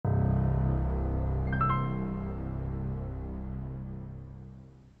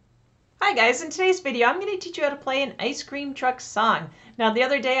Hi guys, in today's video I'm going to teach you how to play an ice cream truck song. Now the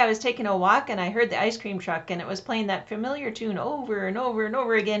other day I was taking a walk and I heard the ice cream truck and it was playing that familiar tune over and over and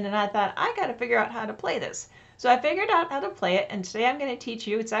over again, and I thought I got to figure out how to play this. So I figured out how to play it, and today I'm going to teach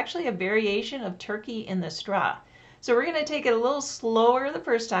you. It's actually a variation of Turkey in the Straw. So we're going to take it a little slower the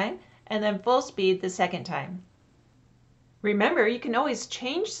first time and then full speed the second time. Remember, you can always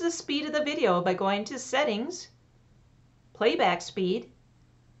change the speed of the video by going to Settings, Playback Speed,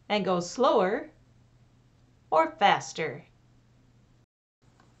 and go slower or faster.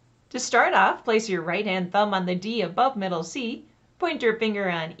 To start off, place your right hand thumb on the D above middle C, pointer finger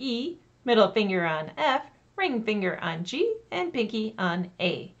on E, middle finger on F, ring finger on G, and pinky on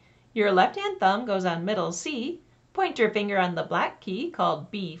A. Your left hand thumb goes on middle C, pointer finger on the black key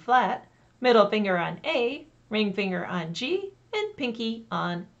called B flat, middle finger on A, ring finger on G, and pinky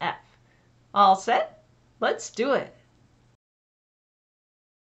on F. All set? Let's do it.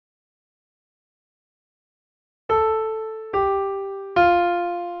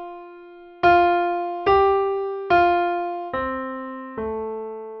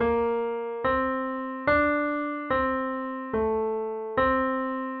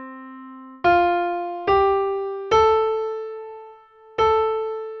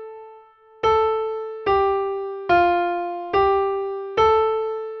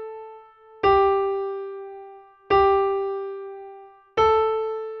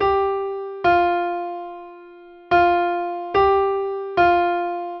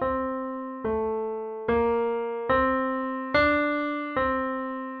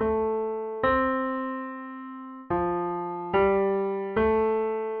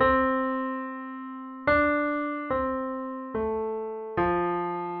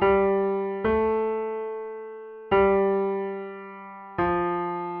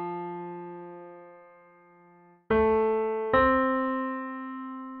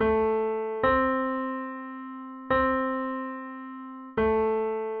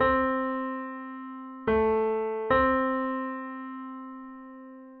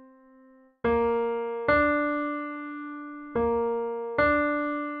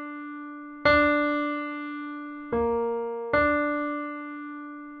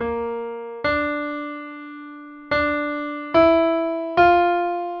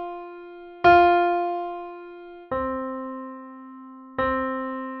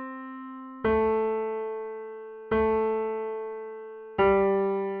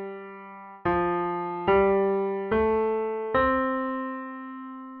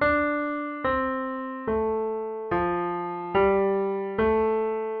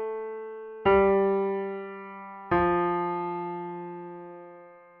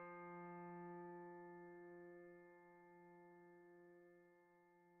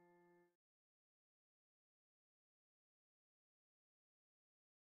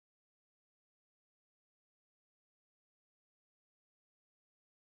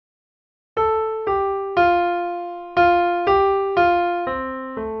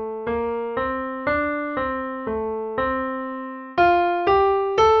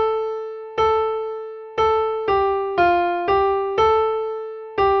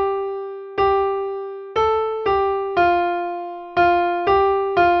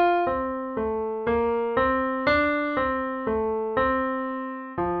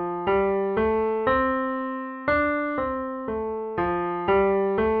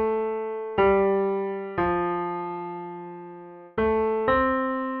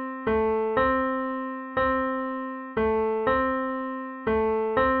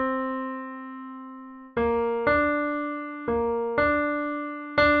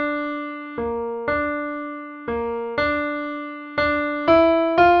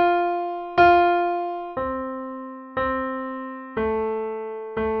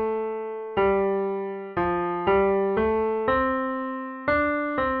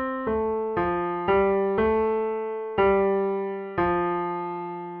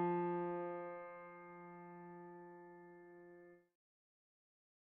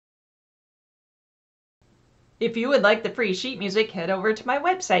 If you would like the free sheet music, head over to my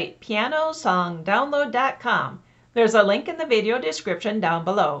website, pianosongdownload.com. There's a link in the video description down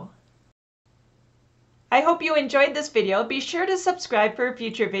below. I hope you enjoyed this video. Be sure to subscribe for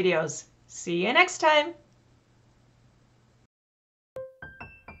future videos. See you next time.